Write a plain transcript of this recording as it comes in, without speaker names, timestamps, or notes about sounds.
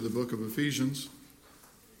The book of Ephesians.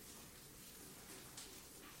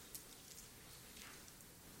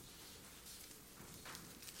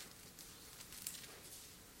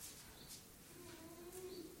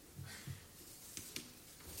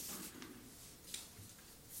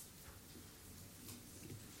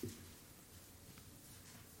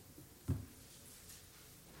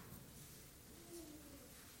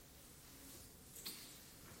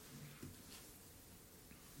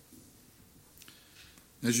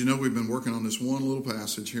 As you know, we've been working on this one little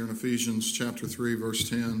passage here in Ephesians chapter 3, verse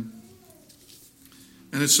 10.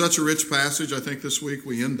 And it's such a rich passage. I think this week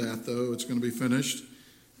we end that, though. It's going to be finished.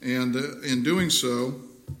 And in doing so,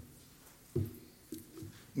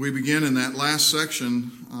 we begin in that last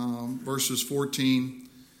section, verses 14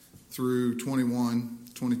 through 21,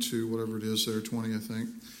 22, whatever it is there, 20, I think.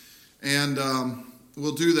 And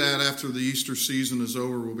we'll do that after the Easter season is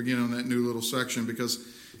over. We'll begin on that new little section because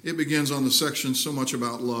it begins on the section so much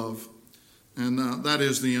about love. And that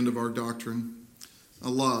is the end of our doctrine. A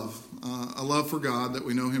love for God, that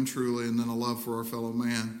we know Him truly, and then a love for our fellow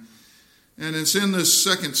man. And it's in this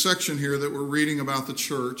second section here that we're reading about the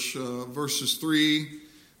church, chapters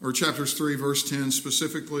 3, verse 10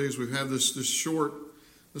 specifically, as we've had this short,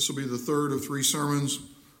 this will be the third of 3 sermons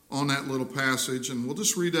on that little passage. And we'll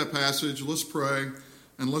just read that passage, let's pray,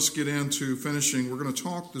 and let's get into finishing. We're going to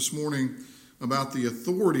talk this morning about the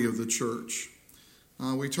authority of the church.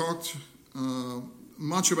 We talked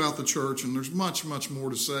much about the church, and there's much, much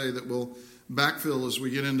more to say that we'll backfill as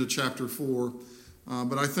we get into chapter 4.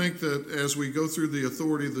 But I think that as we go through the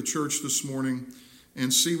authority of the church this morning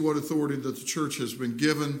and see what authority that the church has been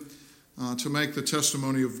given to make the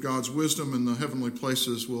testimony of God's wisdom in the heavenly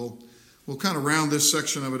places, we'll kind of round this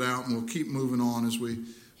section of it out, and we'll keep moving on as we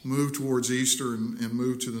move towards Easter and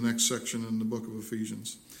move to the next section in the book of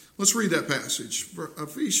Ephesians. Let's read that passage.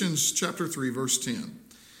 Ephesians chapter 3, verse 10.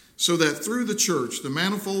 So that through the church, the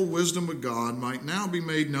manifold wisdom of God might now be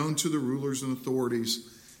made known to the rulers and authorities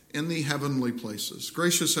in the heavenly places.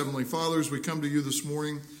 Gracious Heavenly Father, as we come to you this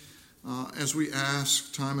morning, as we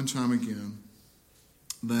ask time and time again,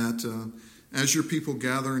 that as your people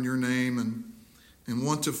gather in your name and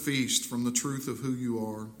want to feast from the truth of who you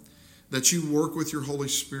are, that you work with your Holy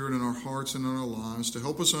Spirit in our hearts and in our lives to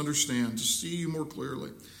help us understand, to see you more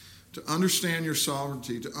clearly, to understand your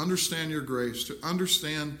sovereignty, to understand your grace, to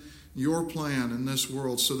understand your plan in this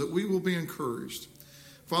world so that we will be encouraged.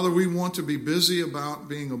 Father, we want to be busy about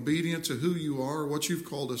being obedient to who you are, what you've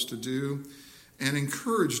called us to do, and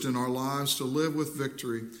encouraged in our lives to live with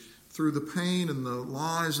victory through the pain and the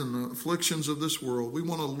lies and the afflictions of this world. We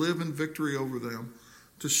want to live in victory over them,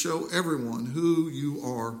 to show everyone who you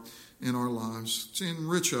are in our lives. To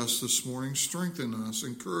enrich us this morning, strengthen us,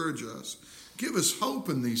 encourage us. Give us hope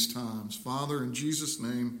in these times. Father, in Jesus'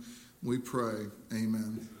 name we pray.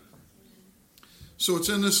 Amen. So it's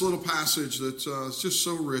in this little passage that's just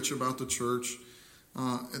so rich about the church,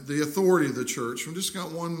 the authority of the church. We've just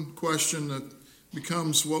got one question that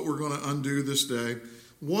becomes what we're going to undo this day.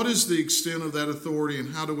 What is the extent of that authority,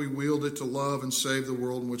 and how do we wield it to love and save the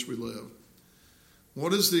world in which we live?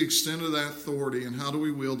 What is the extent of that authority, and how do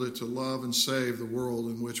we wield it to love and save the world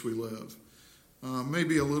in which we live?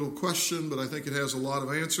 Maybe a little question, but I think it has a lot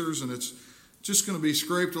of answers, and it's just going to be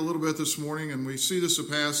scraped a little bit this morning. And we see this a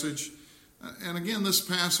passage, and again, this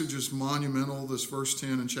passage is monumental, this verse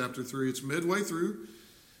 10 in chapter 3. It's midway through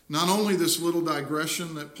not only this little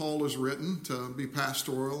digression that Paul has written to be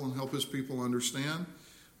pastoral and help his people understand,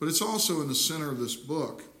 but it's also in the center of this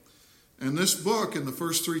book. And this book, in the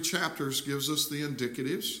first 3 chapters, gives us the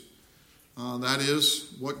indicatives. That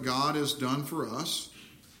is what God has done for us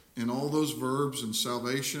in all those verbs and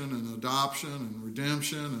salvation and adoption and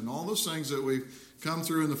redemption and all those things that we've come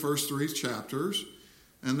through in the first 3 chapters.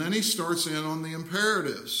 And then he starts in on the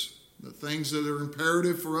imperatives, the things that are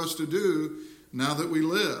imperative for us to do now that we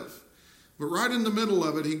live. But right in the middle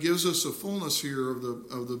of it, he gives us a fullness here of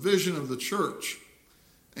the vision of the church.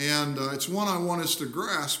 And it's one I want us to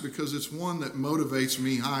grasp because it's one that motivates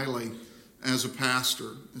me highly as a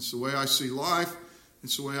pastor. It's the way I see life.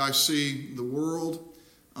 It's the way I see the world.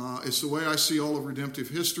 It's the way I see all of redemptive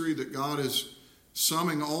history, that God is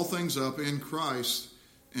summing all things up in Christ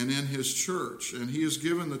and in his church. And he has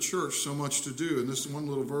given the church so much to do. And this one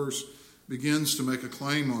little verse begins to make a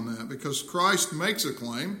claim on that. Because Christ makes a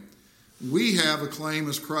claim, we have a claim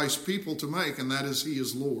as Christ's people to make, and that is he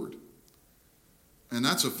is Lord. And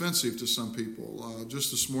that's offensive to some people.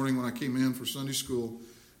 Just this morning when I came in for Sunday school,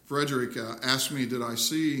 Frederick asked me, did I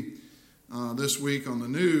see this week on the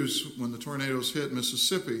news when the tornadoes hit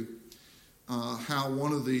Mississippi, how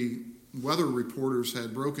one of the weather reporters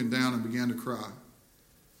had broken down and began to cry.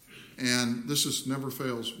 And this never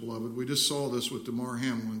fails, beloved. We just saw this with Damar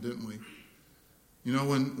Hamlin, didn't we? You know,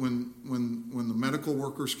 when the medical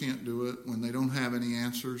workers can't do it, when they don't have any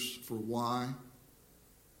answers for why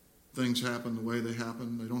things happen the way they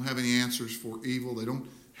happen, they don't have any answers for evil, they don't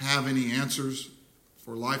have any answers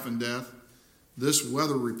for life and death, this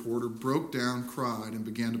weather reporter broke down, cried, and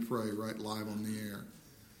began to pray right live on the air.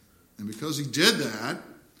 And because he did that,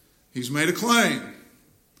 he's made a claim.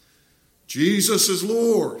 Jesus is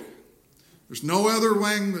Lord. There's no other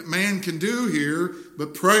thing that man can do here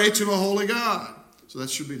but pray to a holy God. So that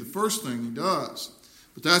should be the first thing he does.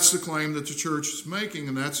 But that's the claim that the church is making,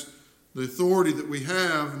 and that's the authority that we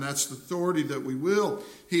have, and that's the authority that we will.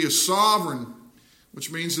 He is sovereign,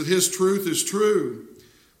 which means that his truth is true,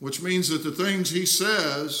 which means that the things he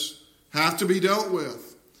says have to be dealt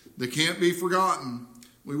with. They can't be forgotten.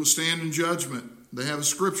 We will stand in judgment. They have a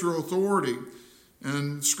scriptural authority.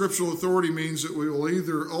 And scriptural authority means that we will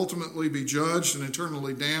either ultimately be judged and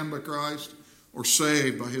eternally damned by Christ or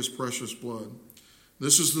saved by his precious blood.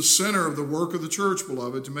 This is the center of the work of the church,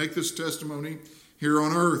 beloved, to make this testimony here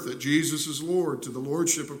on earth that Jesus is Lord, to the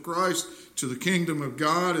lordship of Christ, to the kingdom of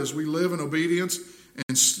God as we live in obedience,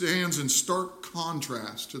 and stands in stark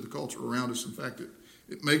contrast to the culture around us. In fact,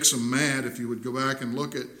 it makes them mad if you would go back and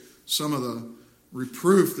look at some of the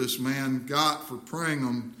reproof this man got for praying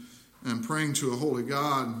on and praying to a holy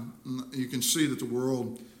God. You can see that the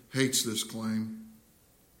world hates this claim.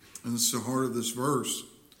 And it's the heart of this verse.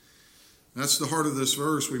 That's the heart of this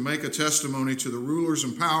verse. We make a testimony to the rulers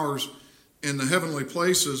and powers in the heavenly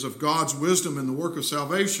places of God's wisdom in the work of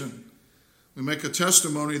salvation. We make a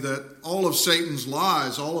testimony that all of Satan's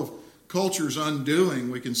lies, all of culture's undoing,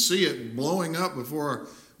 we can see it blowing up before our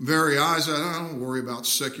very eyes. I don't worry about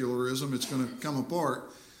secularism. It's going to come apart.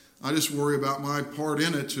 I just worry about my part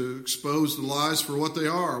in it to expose the lies for what they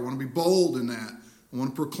are. I want to be bold in that. I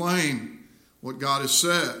want to proclaim what God has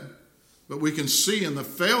said. But we can see in the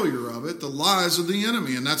failure of it the lies of the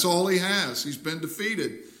enemy, and that's all he has. He's been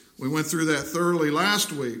defeated. We went through that thoroughly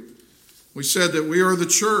last week. We said that we are the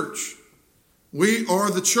church. We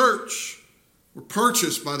are the church. We're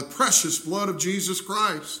purchased by the precious blood of Jesus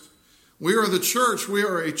Christ. We are the church. We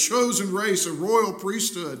are a chosen race, a royal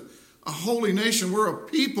priesthood, a holy nation. We're a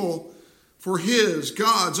people for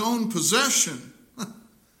God's own possession.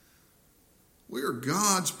 We are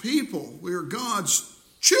God's people. We are God's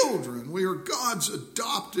children. We are God's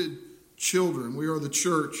adopted children. We are the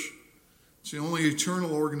church. It's the only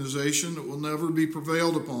eternal organization that will never be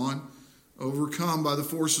prevailed upon, overcome by the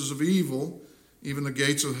forces of evil. Even the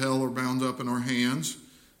gates of hell are bound up in our hands,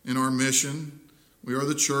 in our mission. We are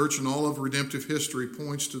the church, and all of redemptive history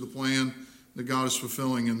points to the plan that God is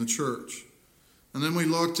fulfilling in the church. And then we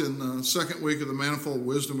looked in the second week of the manifold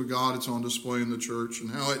wisdom of God. It's on display in the church,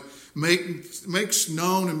 and how it makes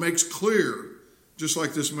known and makes clear, just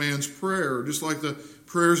like this man's prayer, just like the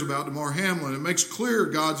prayers about Damar Hamlin, it makes clear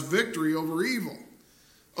God's victory over evil,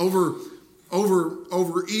 over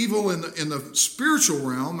evil in the spiritual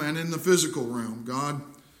realm and in the physical realm. God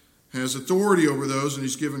has authority over those, and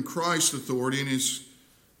he's given Christ authority, and he's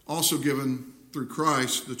also given through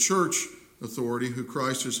Christ the church authority, who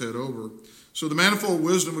Christ is head over. So the manifold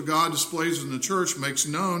wisdom of God displays in the church makes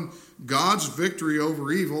known God's victory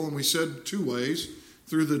over evil, and we said two ways: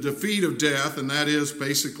 through the defeat of death, and that is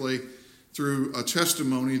basically through a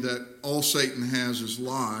testimony that all Satan has is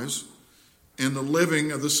lies, and the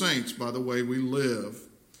living of the saints by the way we live.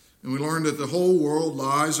 And we learned that the whole world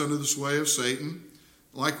lies under the sway of Satan,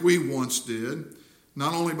 like we once did,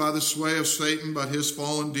 not only by the sway of Satan, but his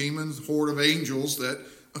fallen demons, horde of angels that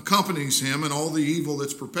accompanies him, and all the evil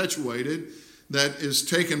that's perpetuated, that is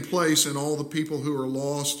taking place in all the people who are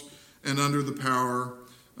lost and under the power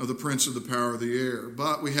of the prince of the power of the air.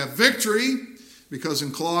 But we have victory, because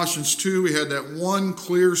in Colossians 2 we had that one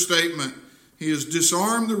clear statement. He has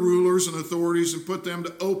disarmed the rulers and authorities and put them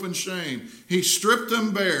to open shame. He stripped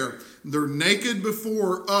them bare. They're naked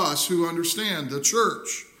before us who understand, the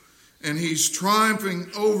church. And he's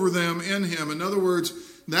triumphing over them in him. In other words,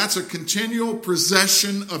 that's a continual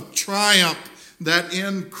possession of triumph, that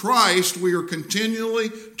in Christ we are continually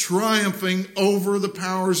triumphing over the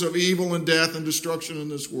powers of evil and death and destruction in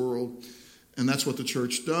this world. And that's what the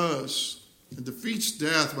church does. It defeats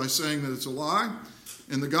death by saying that it's a lie.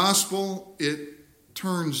 In the gospel, it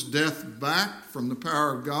turns death back from the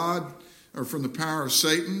power of God, or from the power of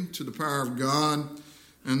Satan to the power of God.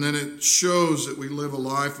 And then it shows that we live a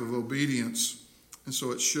life of obedience. And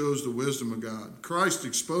so it shows the wisdom of God. Christ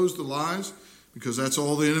exposed the lies because that's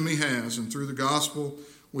all the enemy has. And through the gospel,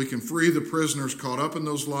 we can free the prisoners caught up in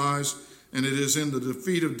those lies. And it is in the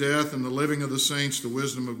defeat of death and the living of the saints, the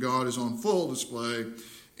wisdom of God is on full display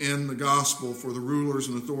in the gospel for the rulers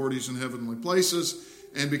and authorities in heavenly places.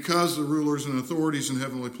 And because the rulers and authorities in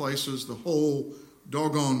heavenly places, the whole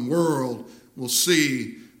doggone world will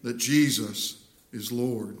see that Jesus is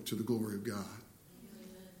Lord to the glory of God.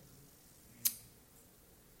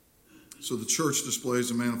 So the church displays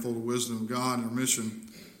the manifold wisdom of God, and our mission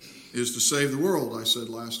is to save the world. I said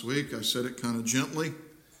last week, I said it kind of gently,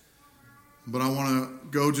 but I want to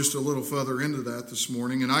go just a little further into that this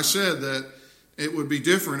morning. And I said that it would be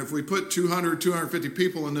different if we put 200, 250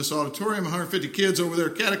 people in this auditorium, 150 kids over there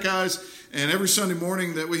catechized, and every Sunday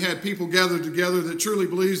morning that we had people gathered together that truly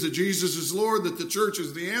believes that Jesus is Lord, that the church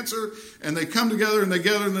is the answer, and they come together and they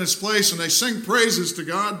gather in this place and they sing praises to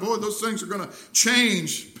God. Boy, those things are going to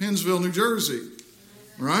change Pennsville, New Jersey,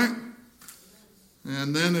 right?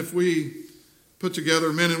 And then if we put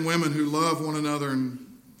together men and women who love one another, and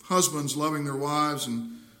husbands loving their wives,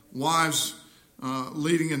 and wives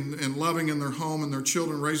leading and loving in their home, and their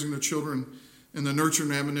children, raising their children in the nurture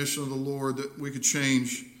and admonition of the Lord, that we could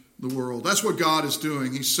change the world. That's what God is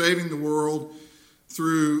doing. He's saving the world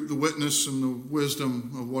through the witness and the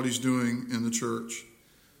wisdom of what he's doing in the church.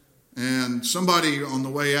 And somebody on the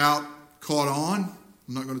way out caught on.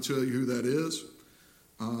 I'm not going to tell you who that is.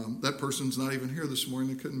 That person's not even here this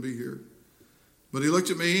morning. They couldn't be here. But he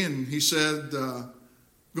looked at me and he said,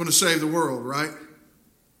 going to save the world, right?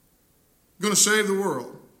 Going to save the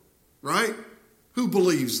world, right? Who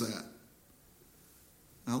believes that?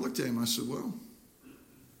 And I looked at him. I said, well,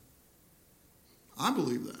 I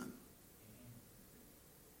believe that.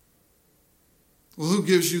 Well, who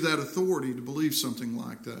gives you that authority to believe something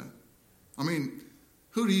like that? I mean,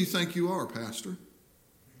 who do you think you are, Pastor?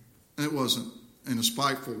 And it wasn't in a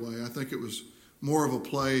spiteful way. I think it was more of a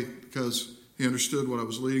play because he understood what I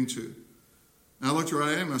was leading to. And I looked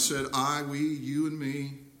right at him and I said, I, we, you and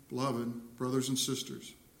me, beloved brothers and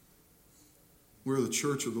sisters, we're the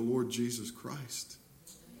church of the Lord Jesus Christ.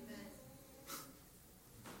 Amen.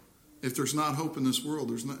 If there's not hope in this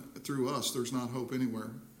world, through us, there's not hope anywhere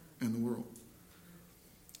in the world.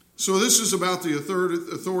 So this is about the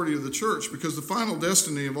authority of the church, because the final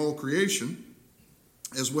destiny of all creation,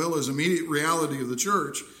 as well as immediate reality of the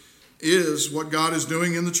church, is what God is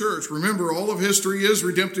doing in the church. Remember, all of history is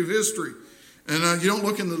redemptive history. And you don't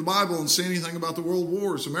look into the Bible and see anything about the world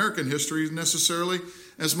wars, American history necessarily,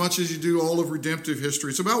 as much as you do all of redemptive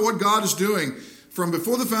history. It's about what God is doing from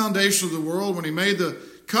before the foundation of the world, when he made the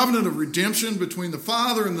covenant of redemption between the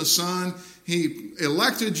Father and the Son. He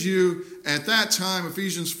elected you at that time.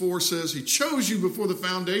 Ephesians 4 says he chose you before the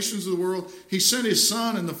foundations of the world. He sent his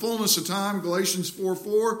Son in the fullness of time, Galatians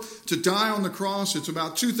 4:4, to die on the cross. It's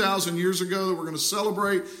about 2,000 years ago that we're going to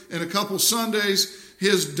celebrate in a couple Sundays.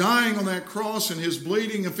 His dying on that cross and his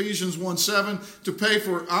bleeding, Ephesians 1:7, to pay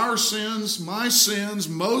for our sins, my sins,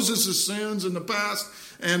 Moses' sins in the past,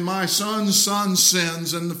 and my son's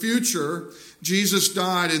sins in the future. Jesus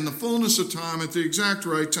died in the fullness of time at the exact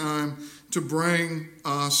right time to bring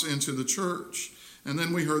us into the church. And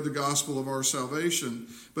then we heard the gospel of our salvation.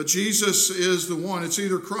 But Jesus is the one. It's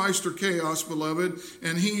either Christ or chaos, beloved.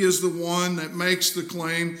 And he is the one that makes the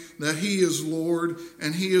claim that he is Lord.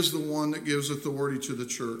 And he is the one that gives authority to the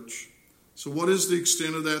church. So what is the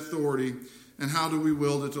extent of that authority? And how do we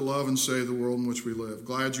wield it to love and save the world in which we live?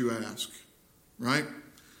 Glad you ask. Right?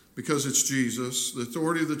 Because it's Jesus. The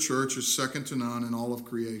authority of the church is second to none in all of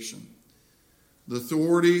creation. The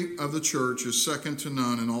authority of the church is second to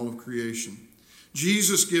none in all of creation.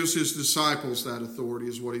 Jesus gives his disciples that authority,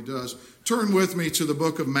 is what he does. Turn with me to the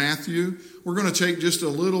book of Matthew. We're going to take just a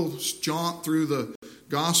little jaunt through the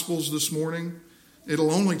Gospels this morning.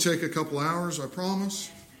 It'll only take a couple hours, I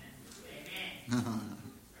promise.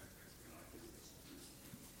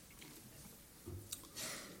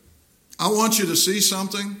 I want you to see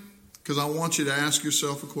something, because I want you to ask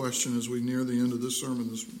yourself a question as we near the end of this sermon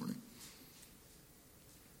this morning.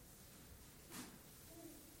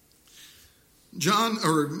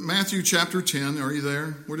 Matthew chapter 10, are you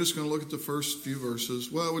there? We're just going to look at the first few verses.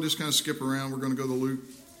 Well, we'll just kind of skip around. We're going to go to Luke.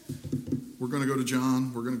 We're going to go to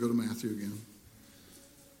John. We're going to go to Matthew again.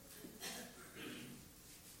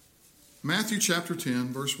 Matthew chapter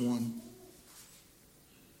 10, verse 1.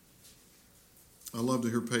 I love to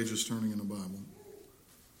hear pages turning in the Bible.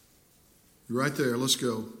 You're right there. Let's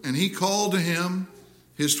go. And he called to him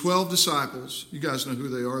his 12 disciples. You guys know who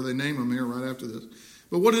they are. They name them here right after this.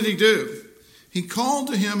 But what did he do? He called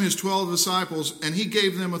to him his 12 disciples, and he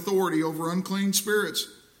gave them authority over unclean spirits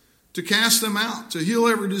to cast them out, to heal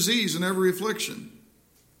every disease and every affliction.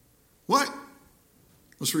 What?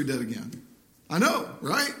 Let's read that again. I know,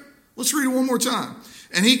 right? Let's read it one more time.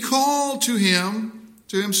 And he called to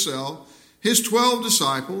himself, his 12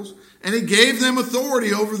 disciples, and he gave them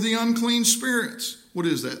authority over the unclean spirits. What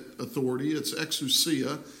is that authority? It's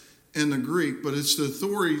exousia in the Greek, but it's the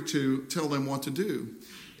authority to tell them what to do.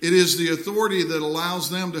 It is the authority that allows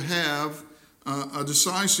them to have a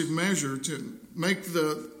decisive measure to make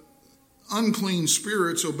the unclean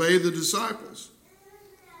spirits obey the disciples.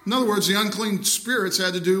 In other words, the unclean spirits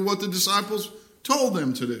had to do what the disciples told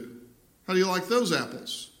them to do. How do you like those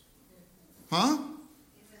apples? Huh?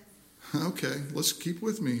 Okay, let's keep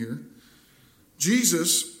with me here.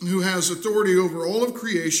 Jesus, who has authority over all of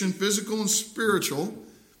creation, physical and spiritual,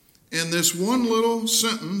 in this one little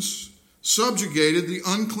sentence, subjugated the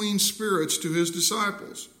unclean spirits to his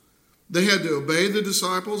disciples. They had to obey the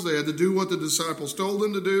disciples. They had to do what the disciples told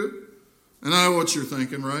them to do. And I know what you're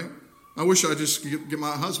thinking, right? I wish I just could get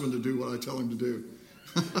my husband to do what I tell him to do.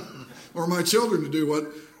 Or my children to do what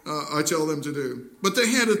I tell them to do. But they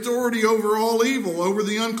had authority over all evil, over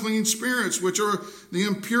the unclean spirits, which are the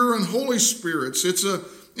impure and holy spirits.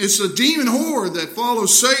 It's a demon horde that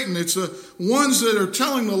follows Satan. It's the ones that are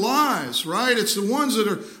telling the lies, right? It's the ones that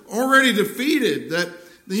are already defeated, that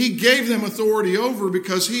he gave them authority over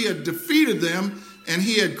because he had defeated them and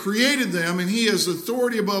he had created them, and he has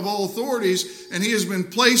authority above all authorities, and he has been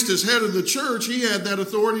placed as head of the church. He had that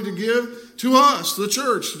authority to give to us, the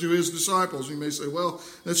church, to his disciples. You may say, well,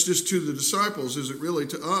 that's just to the disciples. Is it really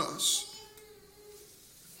to us?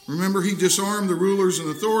 Remember, he disarmed the rulers and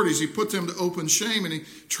authorities. He put them to open shame, and he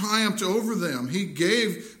triumphed over them. He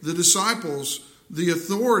gave the disciples the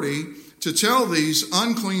authority to tell these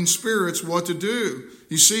unclean spirits what to do.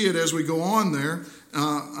 You see it as we go on there.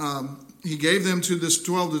 He gave them to this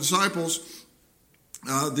 12 disciples.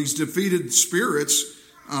 These defeated spirits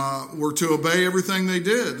were to obey everything they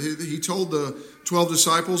did. He told the 12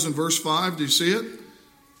 disciples in verse 5, do you see it?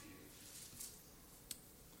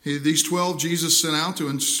 These 12 Jesus sent out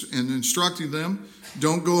and instructing them,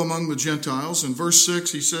 don't go among the Gentiles. In verse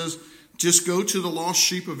 6, he says, just go to the lost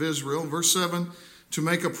sheep of Israel. Verse 7, to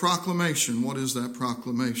make a proclamation. What is that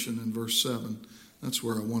proclamation in verse 7? That's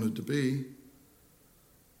where I wanted to be.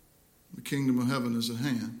 The kingdom of heaven is at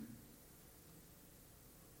hand.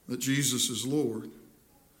 That Jesus is Lord.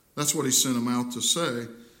 That's what he sent them out to say.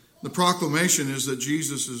 The proclamation is that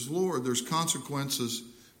Jesus is Lord. There's consequences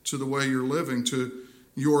to the way you're living, to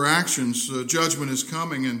your actions. Judgment is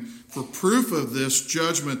coming, and for proof of this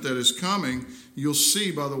judgment that is coming, you'll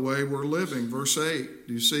see by the way we're living. Verse 8,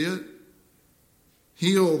 do you see it?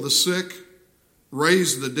 Heal the sick,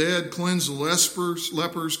 raise the dead, cleanse the lepers,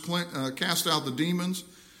 cast out the demons.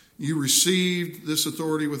 You received this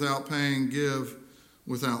authority without paying, give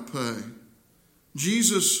without pay.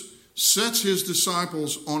 Jesus sets his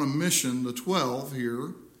disciples on a mission, the 12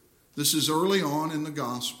 here. This is early on in the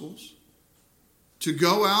Gospels. To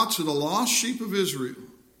go out to the lost sheep of Israel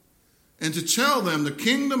and to tell them the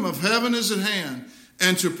kingdom of heaven is at hand,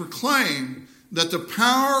 and to proclaim that the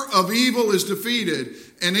power of evil is defeated.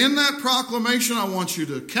 And in that proclamation, I want you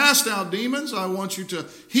to cast out demons. I want you to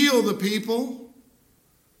heal the people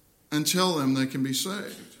and tell them they can be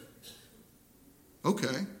saved.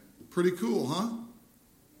 Okay, pretty cool, huh?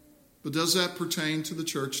 But does that pertain to the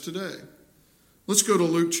church today? Let's go to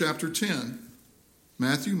Luke chapter 10.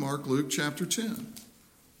 Matthew, Mark, Luke chapter 10.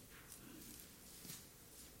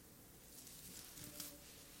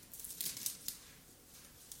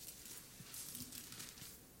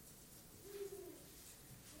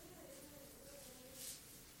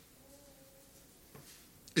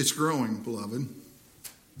 It's growing, beloved.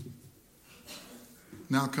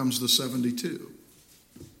 Now comes the 72.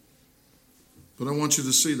 But I want you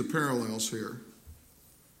to see the parallels here.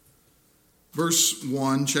 Verse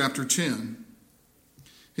 1, chapter 10.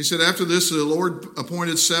 He said, after this, the Lord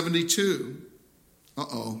appointed 72.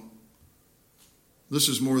 This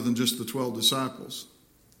is more than just the 12 disciples.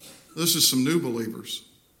 This is some new believers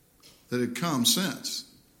that had come since.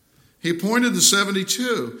 He appointed the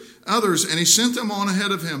 72 others, and he sent them on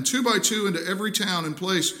ahead of him, 2 by 2, into every town and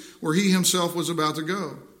place where he himself was about to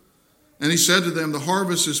go. And he said to them, the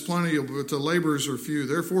harvest is plenty, but the laborers are few.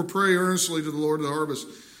 Therefore pray earnestly to the Lord of the harvest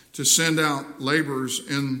to send out laborers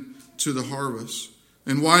into the harvest.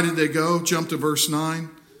 And why did they go? Jump to verse 9.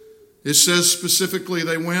 It says specifically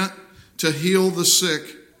they went to heal the sick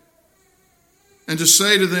and to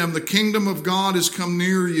say to them, the kingdom of God has come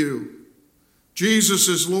near you. Jesus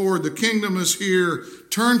is Lord. The kingdom is here.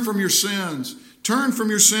 Turn from your sins. Turn from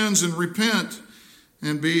your sins and repent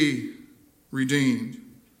and be redeemed.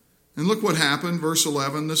 And look what happened. Verse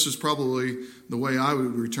 11. This is probably the way I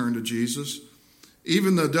would return to Jesus.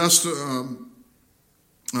 Even the dust,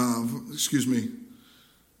 I'm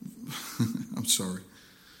sorry.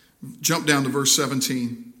 Jump down to verse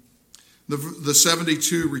 17. The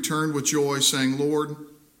 72 returned with joy, saying, Lord,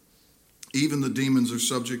 even the demons are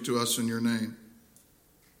subject to us in your name.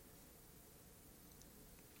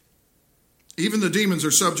 Even the demons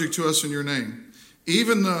are subject to us in your name.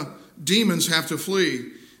 Even the demons have to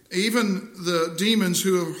flee. Even the demons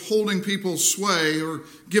who are holding people's sway or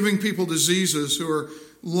giving people diseases, who are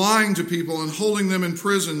lying to people and holding them in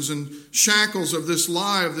prisons and shackles of this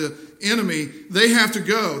lie of the enemy, they have to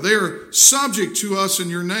go. They are subject to us in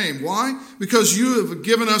your name. Why? Because you have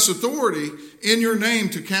given us authority in your name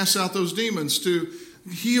to cast out those demons, to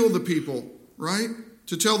heal the people, right?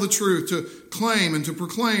 To tell the truth, to claim and to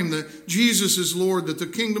proclaim that Jesus is Lord, that the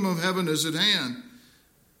kingdom of heaven is at hand.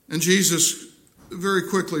 And Jesus very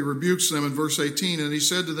quickly rebukes them in verse 18, and he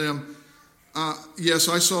said to them, yes,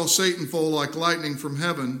 I saw Satan fall like lightning from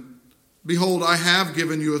heaven. Behold, I have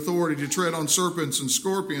given you authority to tread on serpents and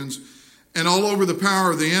scorpions and all over the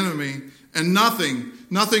power of the enemy, and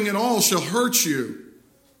nothing at all shall hurt you.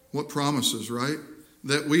 What promises, right?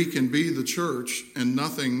 That we can be the church and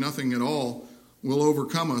nothing at all will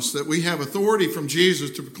overcome us. That we have authority from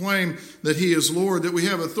Jesus to proclaim that he is Lord. That we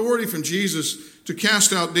have authority from Jesus to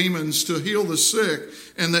cast out demons, to heal the sick,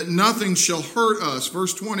 and that nothing shall hurt us.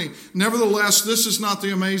 Verse 20, nevertheless, this is not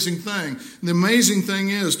the amazing thing. The amazing thing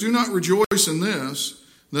is, do not rejoice in this,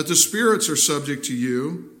 that the spirits are subject to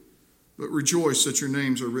you, but rejoice that your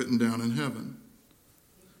names are written down in heaven.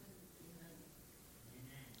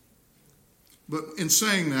 But in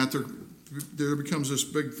saying that, there becomes this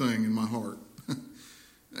big thing in my heart.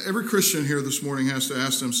 Every Christian here this morning has to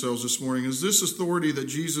ask themselves this morning, is this authority that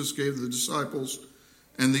Jesus gave the disciples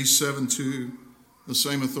and these 72 the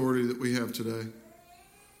same authority that we have today?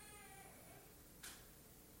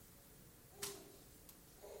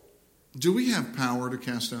 Do we have power to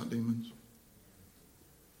cast out demons?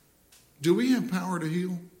 Do we have power to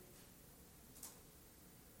heal?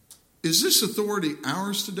 Is this authority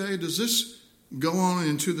ours today? Does this go on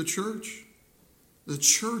into the church? The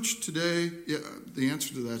church today, yeah, the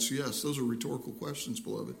answer to that is yes. Those are rhetorical questions,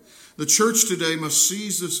 beloved. The church today must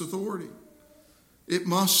seize this authority. It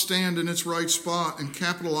must stand in its right spot and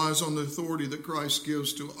capitalize on the authority that Christ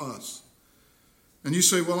gives to us. And you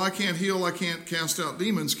say, well, I can't heal, I can't cast out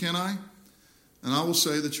demons, can I? And I will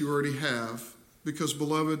say that you already have. Because,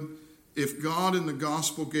 beloved, if God in the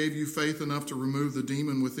gospel gave you faith enough to remove the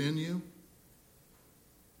demon within you,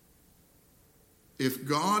 if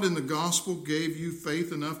God in the gospel gave you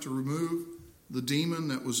faith enough to remove the demon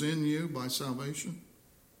that was in you by salvation,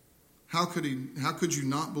 how could you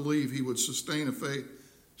not believe he would sustain a faith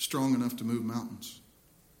strong enough to move mountains?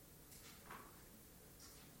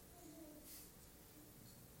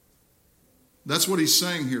 That's what he's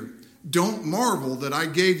saying here. Don't marvel that I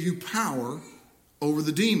gave you power over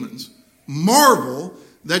the demons. Marvel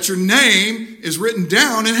that your name is written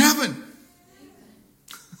down in heaven.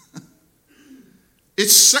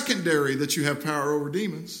 It's secondary that you have power over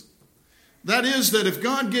demons. That is, that if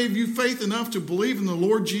God gave you faith enough to believe in the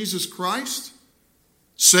Lord Jesus Christ,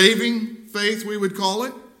 saving faith we would call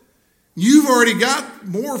it, you've already got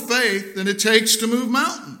more faith than it takes to move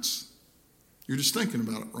mountains. You're just thinking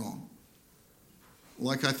about it wrong,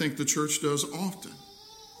 like I think the church does often.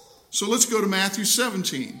 So let's go to Matthew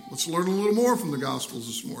 17. Let's learn a little more from the Gospels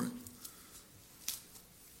this morning.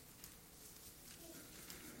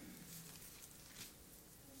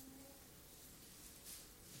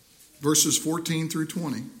 Verses 14 through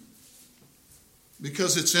 20.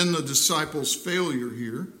 Because it's in the disciples' failure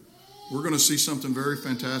here, we're going to see something very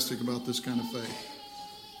fantastic about this kind of faith.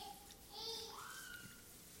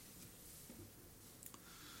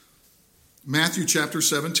 Matthew chapter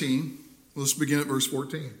 17. Let's begin at verse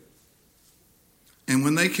 14. And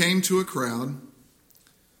when they came to a crowd,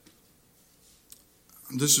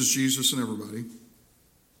 this is Jesus and everybody,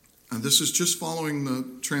 and this is just following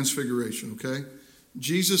the transfiguration, okay?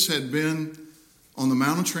 Jesus had been on the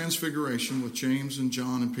Mount of Transfiguration with James and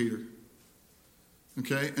John and Peter.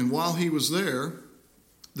 Okay? And while he was there,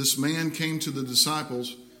 this man came to the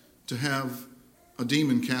disciples to have a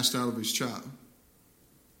demon cast out of his child.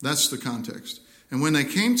 That's the context. And when they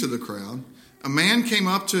came to the crowd, a man came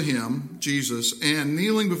up to him, Jesus, and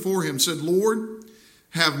kneeling before him said, Lord,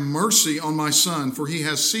 have mercy on my son, for he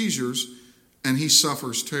has seizures and he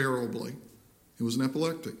suffers terribly. He was an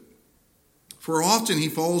epileptic. For often he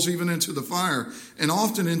falls even into the fire and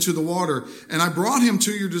often into the water. And I brought him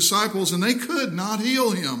to your disciples, and they could not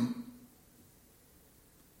heal him.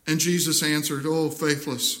 And Jesus answered, O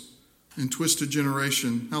faithless and twisted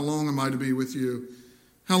generation, how long am I to be with you?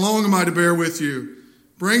 How long am I to bear with you?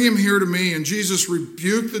 Bring him here to me. And Jesus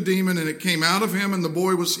rebuked the demon, and it came out of him, and the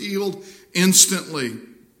boy was healed instantly.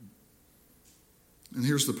 And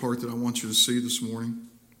here's the part that I want you to see this morning.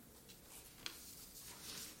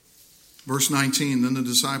 Verse 19, then the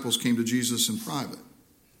disciples came to Jesus in private.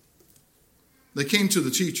 They came to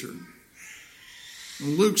the teacher.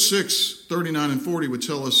 And Luke 6, 39 and 40 would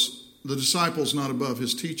tell us the disciple's not above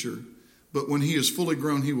his teacher, but when he is fully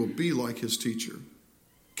grown, he will be like his teacher.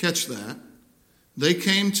 Catch that. They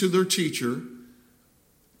came to their teacher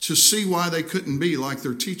to see why they couldn't be like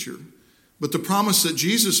their teacher. But the promise that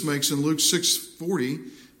Jesus makes in Luke 6:40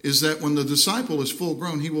 is that when the disciple is full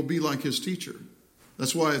grown, he will be like his teacher.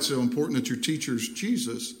 That's why it's so important that your teacher's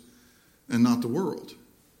Jesus and not the world.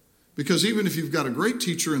 Because even if you've got a great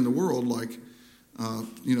teacher in the world, like,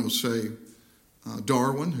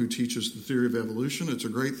 Darwin, who teaches the theory of evolution, it's a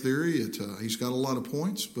great theory. He's got a lot of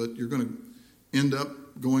points, but you're going to end up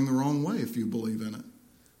going the wrong way if you believe in it.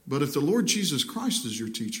 But if the Lord Jesus Christ is your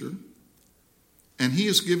teacher, and he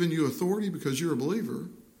has given you authority because you're a believer,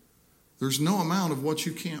 there's no amount of what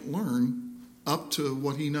you can't learn up to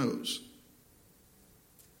what he knows.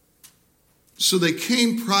 So they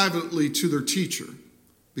came privately to their teacher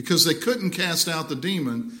because they couldn't cast out the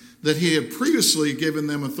demon that he had previously given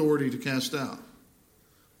them authority to cast out.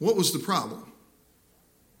 What was the problem?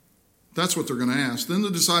 That's what they're going to ask. Then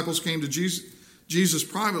the disciples came to Jesus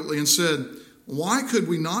privately and said, why could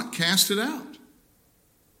we not cast it out?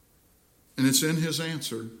 And it's in his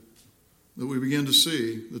answer that we begin to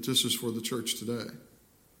see that this is for the church today.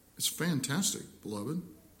 It's fantastic, beloved.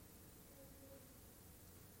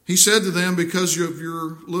 He said to them, because of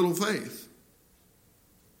your little faith.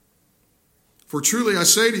 For truly I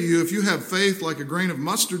say to you, if you have faith like a grain of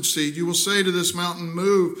mustard seed, you will say to this mountain,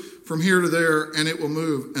 move from here to there, and it will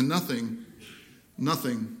move, and nothing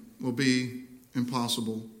will be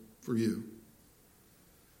impossible for you.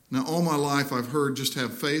 Now, all my life I've heard just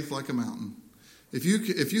have faith like a mountain. If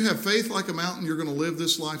you have faith like a mountain, you're going to live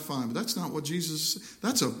this life fine. But that's not what Jesus,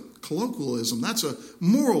 that's a colloquialism. That's a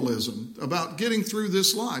moralism about getting through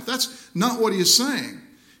this life. That's not what he is saying.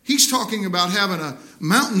 He's talking about having a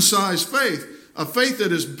mountain-sized faith, a faith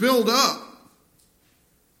that is built up,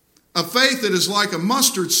 a faith that is like a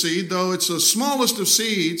mustard seed, though it's the smallest of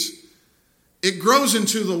seeds. It grows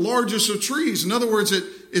into the largest of trees. In other words,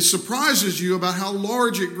 it surprises you about how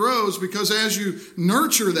large it grows, because as you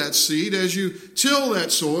nurture that seed, as you till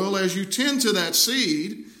that soil, as you tend to that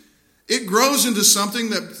seed, it grows into something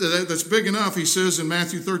that's big enough. He says in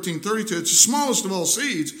Matthew 13:32, it's the smallest of all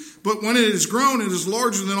seeds, but when it is grown, it is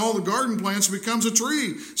larger than all the garden plants, and becomes a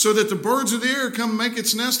tree, so that the birds of the air come make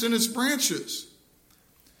its nest in its branches.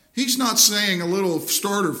 He's not saying a little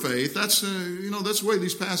starter faith. That's the way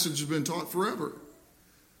these passages have been taught forever.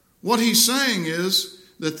 What he's saying is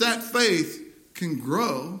that faith can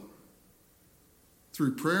grow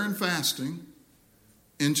through prayer and fasting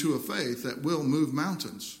into a faith that will move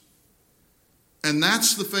mountains. And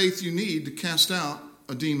that's the faith you need to cast out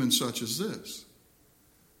a demon such as this.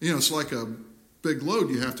 It's like a big load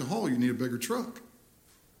you have to haul. You need a bigger truck.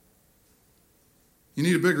 You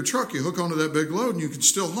need a bigger truck. You hook onto that big load and you can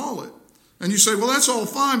still haul it. And you say, well, that's all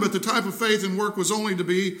fine, but the type of faith and work was only to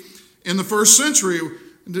be in the first century.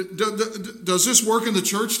 Does this work in the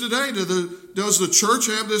church today? Does the church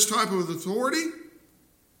have this type of authority?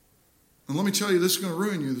 And let me tell you, this is going to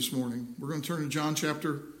ruin you this morning. We're going to turn to John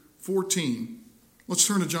chapter 14. Let's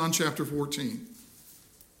turn to John chapter 14.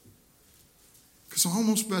 Because I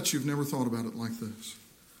almost bet you've never thought about it like this.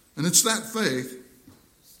 And it's that faith.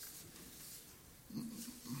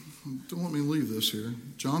 Don't let me leave this here.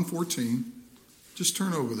 John 14. Just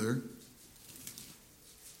turn over there.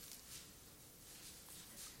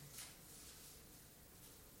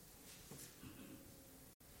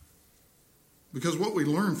 Because what we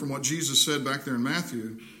learn from what Jesus said back there in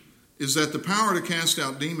Matthew is that the power to cast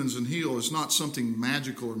out demons and heal is not something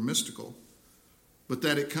magical or mystical, but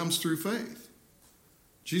that it comes through faith.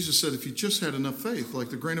 Jesus said if you just had enough faith, like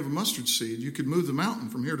the grain of a mustard seed, you could move the mountain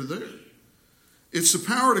from here to there. It's the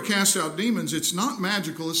power to cast out demons. It's not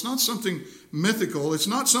magical. It's not something mythical. It's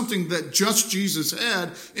not something that just Jesus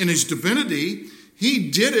had in his divinity. He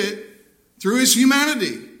did it through his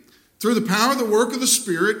humanity. Through the power of the work of the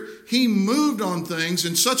Spirit, he moved on things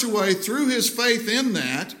in such a way through his faith in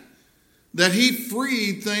that he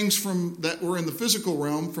freed things from that were in the physical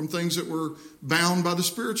realm from things that were bound by the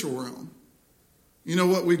spiritual realm. You know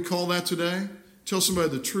what we'd call that today? Tell somebody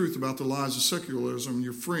the truth about the lies of secularism, and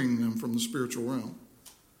you're freeing them from the spiritual realm.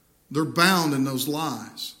 They're bound in those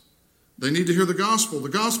lies. They need to hear the gospel. The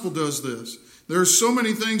gospel does this. There are so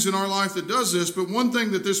many things in our life that does this, but one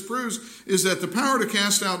thing that this proves is that the power to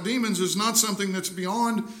cast out demons is not something that's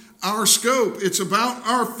beyond our scope. It's about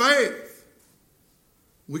our faith.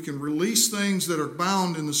 We can release things that are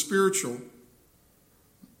bound in the spiritual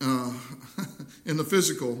in the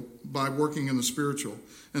physical by working in the spiritual.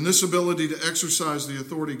 And this ability to exercise the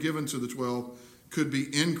authority given to the 12 could be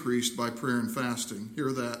increased by prayer and fasting.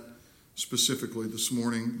 Hear that specifically this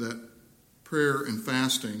morning, that prayer and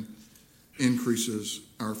fasting increases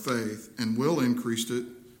our faith and will increase it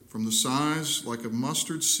from the size like a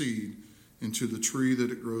mustard seed into the tree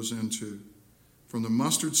that it grows into. From the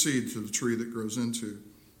mustard seed to the tree that grows into.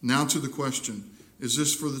 Now to the question, is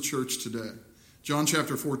this for the church today? John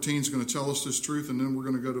chapter 14 is going to tell us this truth, and then we're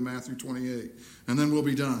going to go to Matthew 28, and then we'll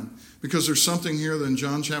be done. Because there's something here that in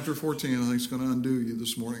John chapter 14 I think is going to undo you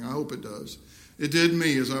this morning. I hope it does. It did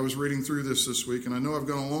me as I was reading through this week, and I know I've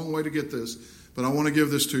gone a long way to get this, but I want to give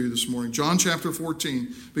this to you this morning. John chapter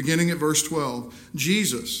 14, beginning at verse 12.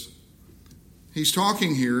 Jesus, he's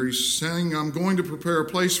talking here. He's saying, I'm going to prepare a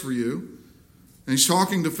place for you. And he's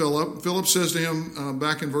talking to Philip. Philip says to him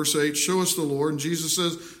back in verse 8, show us the Lord. And Jesus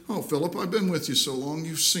says, oh, Philip, I've been with you so long.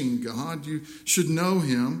 You've seen God. You should know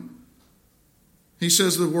him. He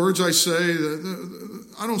says, the words I say,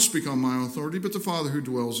 I don't speak on my own authority, but the Father who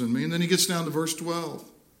dwells in me. And then he gets down to verse 12.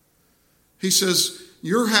 He says,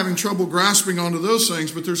 you're having trouble grasping onto those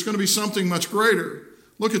things, but there's going to be something much greater.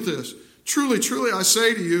 Look at this. Truly, truly, I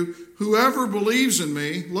say to you, whoever believes in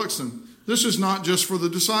me, listen, this is not just for the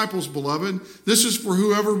disciples, beloved. This is for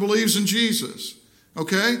whoever believes in Jesus.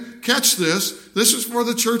 Okay? Catch this. This is for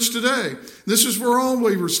the church today. This is for all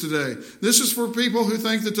believers today. This is for people who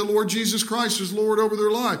think that the Lord Jesus Christ is Lord over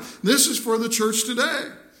their life. This is for the church today.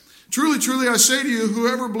 Truly, truly, I say to you,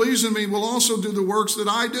 whoever believes in me will also do the works that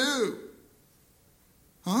I do.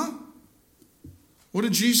 Huh? What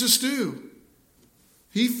did Jesus do?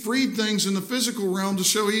 He freed things in the physical realm to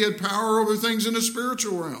show he had power over things in the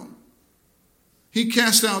spiritual realm. He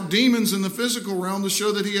cast out demons in the physical realm to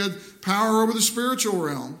show that he had power over the spiritual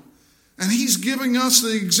realm. And he's giving us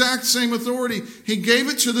the exact same authority. He gave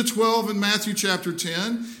it to the 12 in Matthew chapter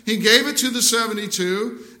 10. He gave it to the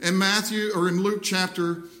 72 in Luke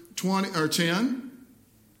chapter 20 or 10.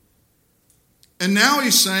 And now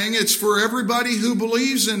he's saying it's for everybody who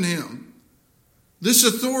believes in him. This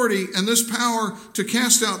authority and this power to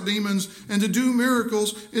cast out demons and to do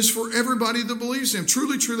miracles is for everybody that believes in him.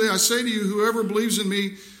 Truly, truly, I say to you, whoever believes in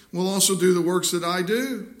me will also do the works that I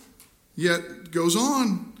do. Yet goes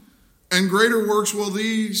on, and greater works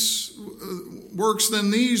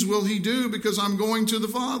than these will he do, because I'm going to the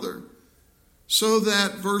Father. So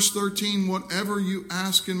that, verse 13, whatever you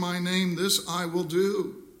ask in my name, this I will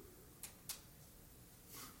do,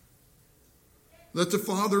 that the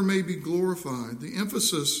Father may be glorified. The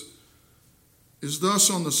emphasis is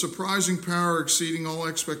thus on the surprising power exceeding all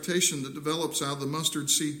expectation that develops out of the mustard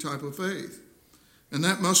seed type of faith. And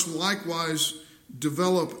that must likewise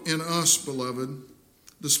develop in us, beloved.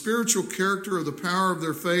 The spiritual character of the power of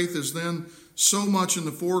their faith is then so much in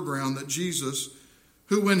the foreground that Jesus,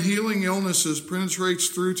 who when healing illnesses penetrates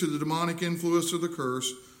through to the demonic influence of the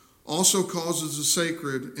curse, also causes the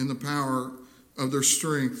sacred in the power of their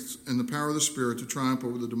strength and the power of the Spirit to triumph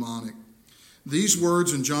over the demonic. These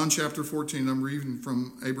words in John chapter 14, I'm reading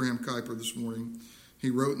from Abraham Kuyper this morning. He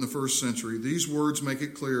wrote in the 1st century, these words make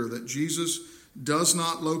it clear that Jesus does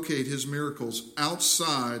not locate his miracles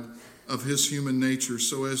outside of his human nature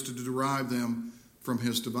so as to derive them from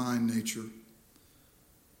his divine nature.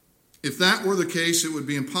 If that were the case, it would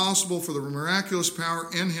be impossible for the miraculous power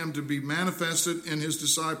in him to be manifested in his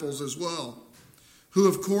disciples as well, who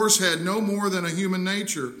of course had no more than a human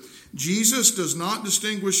nature. Jesus does not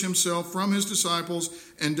distinguish himself from his disciples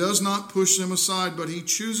and does not push them aside, but he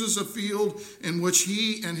chooses a field in which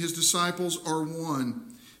he and his disciples are one.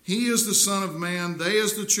 He is the Son of Man, they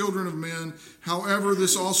as the children of men. However,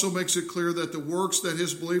 this also makes it clear that the works that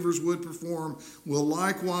his believers would perform will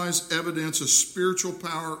likewise evidence a spiritual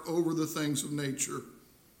power over the things of nature.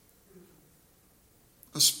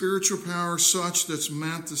 A spiritual power such that's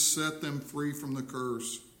meant to set them free from the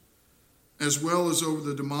curse, as well as over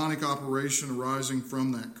the demonic operation arising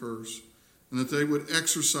from that curse, and that they would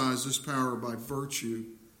exercise this power by virtue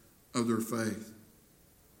of their faith.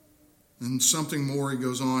 And something more, he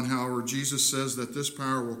goes on, however, Jesus says that this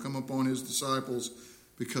power will come upon his disciples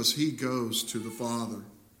because he goes to the Father.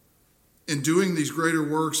 In doing these greater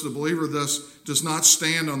works, the believer thus does not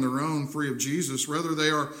stand on their own free of Jesus. Rather,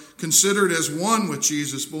 they are considered as one with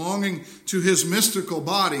Jesus, belonging to his mystical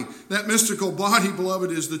body. That mystical body,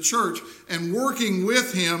 beloved, is the church, and working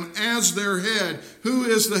with him as their head. Who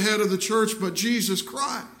is the head of the church but Jesus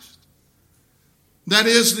Christ? That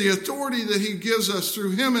is the authority that he gives us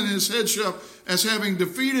through him and his headship as having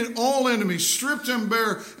defeated all enemies, stripped them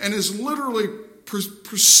bare, and is literally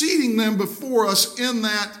preceding them before us in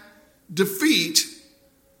that defeat.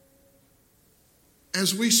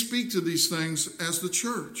 as we speak to these things as the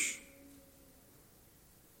church.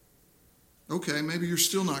 Okay, maybe you're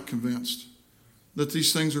still not convinced that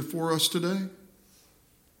these things are for us today.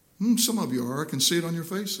 Some of you are. I can see it on your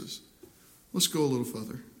faces. Let's go a little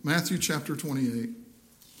further. Matthew chapter 28.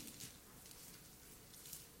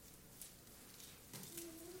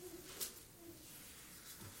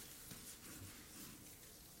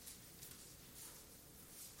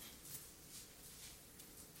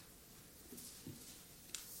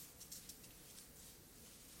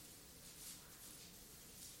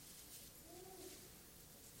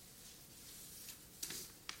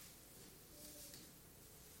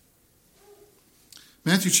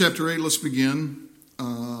 Matthew chapter 8, let's begin.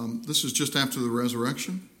 This is just after the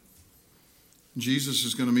resurrection. Jesus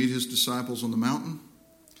is going to meet his disciples on the mountain.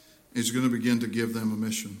 He's going to begin to give them a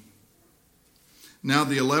mission. Now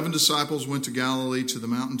the 11 disciples went to Galilee to the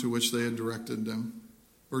mountain to which they had directed them.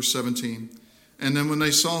 Verse 17. And then when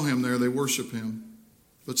they saw him there, they worshiped him.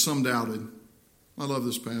 But some doubted. I love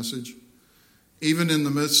this passage. Even in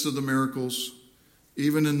the midst of the miracles,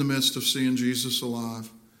 even in the midst of seeing Jesus alive,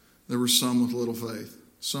 there were some with little faith.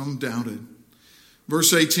 Some doubted.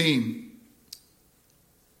 Verse 18.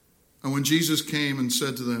 And when Jesus came and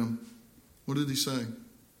said to them, what did he say?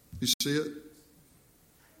 You see it?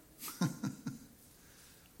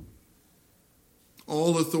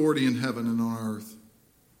 All authority in heaven and on earth.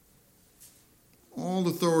 All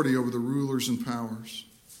authority over the rulers and powers.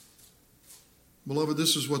 Beloved,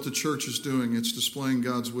 this is what the church is doing. It's displaying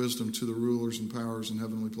God's wisdom to the rulers and powers in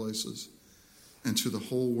heavenly places and to the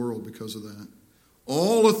whole world because of that.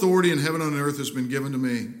 All authority in heaven and on earth has been given to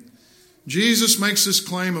me. Jesus makes this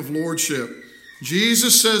claim of lordship.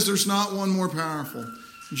 Jesus says there's not one more powerful.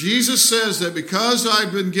 Jesus says that because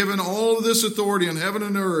I've been given all of this authority in heaven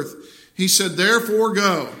and earth, he said, therefore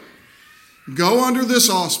go. Go under this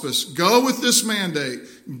auspice. Go with this mandate.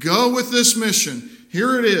 Go with this mission.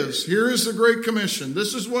 Here it is. Here is the Great Commission.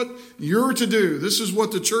 This is what you're to do. This is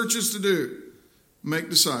what the church is to do.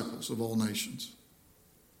 Make disciples of all nations.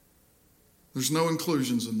 There's no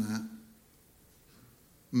inclusions in that.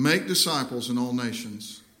 Make disciples in all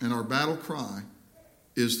nations. And our battle cry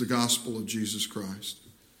is the gospel of Jesus Christ.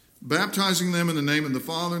 Baptizing them in the name of the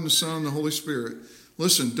Father and the Son and the Holy Spirit.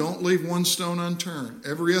 Listen, don't leave one stone unturned.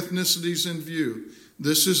 Every ethnicity is in view.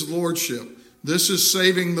 This is lordship. This is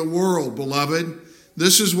saving the world, beloved.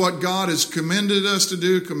 This is what God has commended us to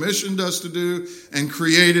do, commissioned us to do, and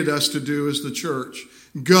created us to do as the church.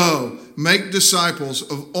 Go, make disciples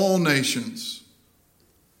of all nations.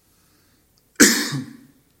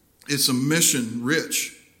 It's a mission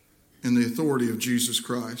rich in the authority of Jesus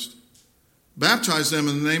Christ. Baptize them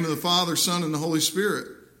in the name of the Father, Son, and the Holy Spirit.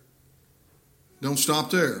 Don't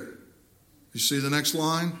stop there. You see the next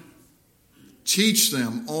line? Teach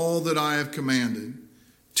them all that I have commanded.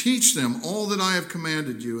 Teach them all that I have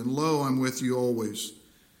commanded you, and lo, I'm with you always,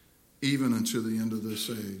 even unto the end of this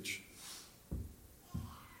age.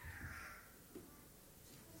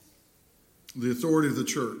 The authority of the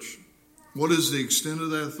church. What is the extent of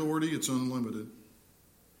that authority? It's unlimited.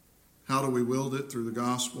 How do we wield it? Through the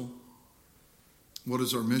gospel. What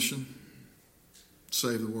is our mission?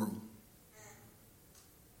 Save the world.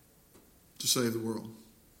 To save the world.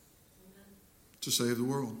 To save the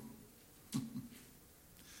world.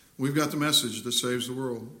 We've got the message that saves the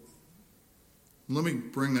world. Let me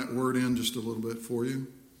bring that word in just a little bit for you.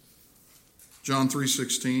 John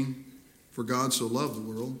 3:16. For God so loved the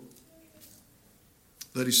world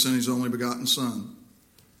that he sent his only begotten Son,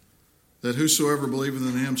 that whosoever believeth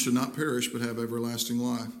in him should not perish but have everlasting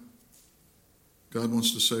life. God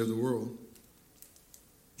wants to save the world.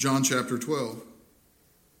 John chapter 12.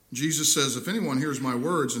 Jesus says, if anyone hears my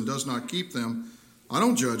words and does not keep them, I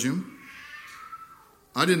don't judge him.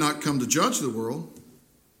 I did not come to judge the world,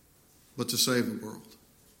 but to save the world.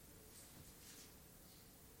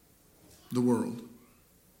 The world.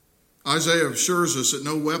 Isaiah assures us that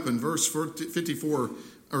no weapon,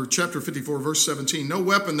 chapter 54, verse 17, no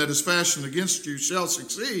weapon that is fashioned against you shall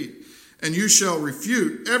succeed, and you shall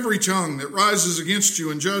refute every tongue that rises against you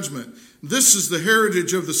in judgment. This is the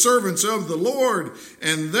heritage of the servants of the Lord,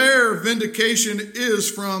 and their vindication is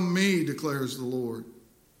from me, declares the Lord.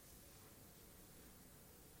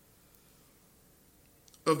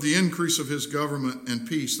 Of the increase of his government and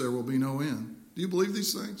peace there will be no end. Do you believe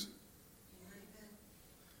these things?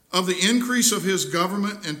 Of the increase of his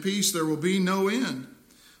government and peace there will be no end.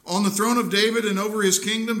 On the throne of David and over his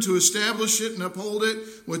kingdom, to establish it and uphold it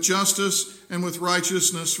with justice and with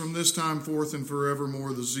righteousness from this time forth and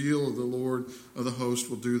forevermore. The zeal of the Lord of the host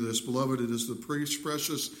will do this. Beloved, it is the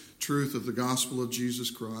precious truth of the gospel of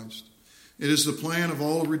Jesus Christ. It is the plan of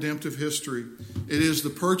all redemptive history. It is the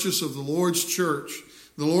purchase of the Lord's church.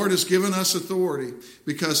 The Lord has given us authority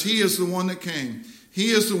because He is the one that came.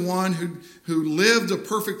 He is the one who lived a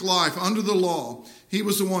perfect life under the law. He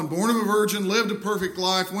was the one born of a virgin, lived a perfect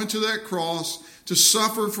life, went to that cross to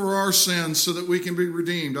suffer for our sins so that we can be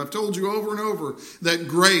redeemed. I've told you over and over that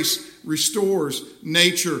grace restores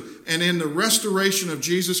nature. And in the restoration of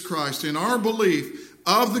Jesus Christ, in our belief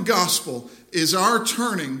of the gospel, is our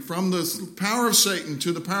turning from the power of Satan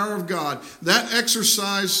to the power of God. That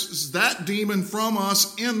exorcises that demon from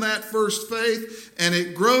us in that first faith, and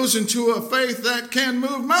it grows into a faith that can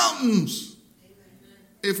move mountains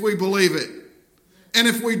if we believe it. And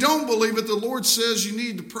if we don't believe it, the Lord says you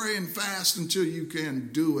need to pray and fast until you can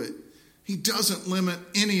do it. He doesn't limit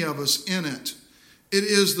any of us in it. It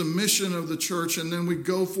is the mission of the church, and then we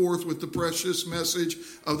go forth with the precious message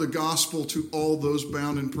of the gospel to all those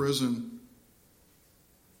bound in prison.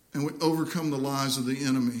 And we overcome the lies of the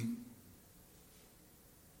enemy.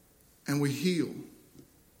 And we heal.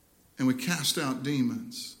 And we cast out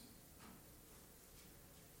demons.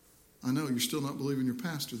 I know you're still not believing your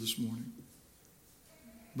pastor this morning.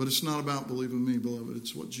 But it's not about believing me, beloved.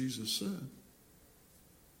 It's what Jesus said.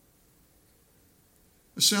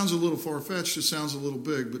 It sounds a little far-fetched. It sounds a little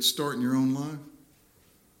big. But start in your own life.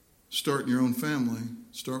 Start in your own family.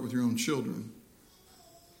 Start with your own children.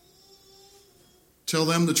 Tell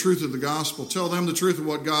them the truth of the gospel. Tell them the truth of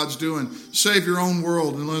what God's doing. Save your own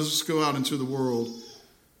world and let us go out into the world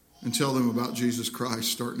and tell them about Jesus Christ,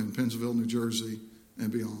 starting in Pennsylvania, New Jersey, and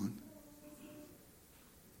beyond.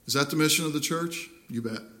 Is that the mission of the church? You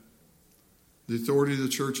bet. The authority of the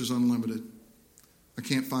church is unlimited. I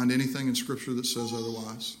can't find anything in Scripture that says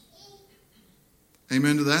otherwise.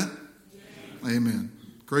 Amen to that? Amen. Amen.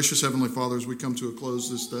 Gracious Heavenly Father, as we come to a close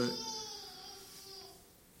this day,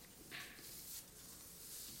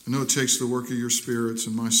 I know it takes the work of your spirits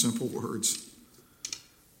and my simple words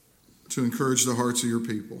to encourage the hearts of your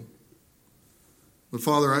people. But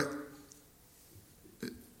Father,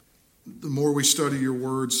 the more we study your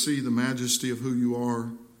word, see the majesty of who you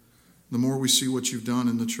are, the more we see what you've done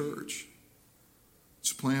in the church.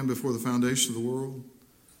 It's a plan before the foundation of the world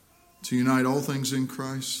to unite all things in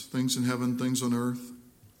Christ, things in heaven, things on earth.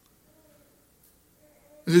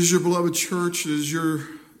 It is your beloved church. It is your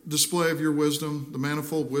display of your wisdom, the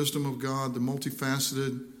manifold wisdom of God, the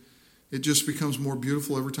multifaceted. It just becomes more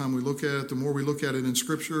beautiful every time we look at it. The more we look at it in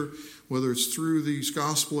Scripture, whether it's through these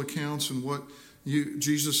gospel accounts and what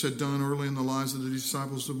Jesus had done early in the lives of the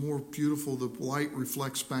disciples, the more beautiful the light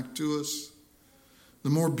reflects back to us. The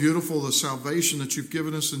more beautiful the salvation that you've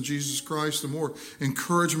given us in Jesus Christ, the more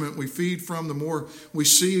encouragement we feed from, the more we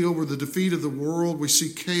see over the defeat of the world. We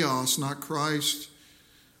see chaos, not Christ.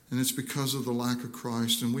 And it's because of the lack of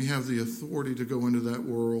Christ. And we have the authority to go into that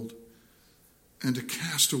world and to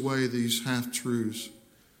cast away these half-truths,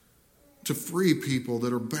 to free people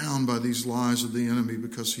that are bound by these lies of the enemy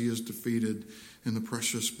because he is defeated in the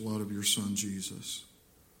precious blood of your Son, Jesus.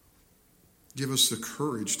 Give us the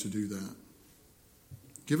courage to do that.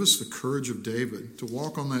 Give us the courage of David to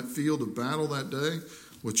walk on that field of battle that day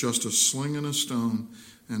with just a sling and a stone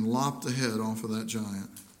and lop the head off of that giant.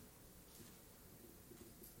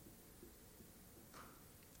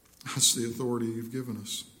 That's the authority you've given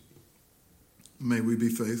us. May we be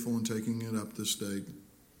faithful in taking it up this day.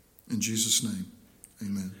 In Jesus' name,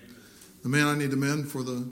 amen. The men, I need the men for the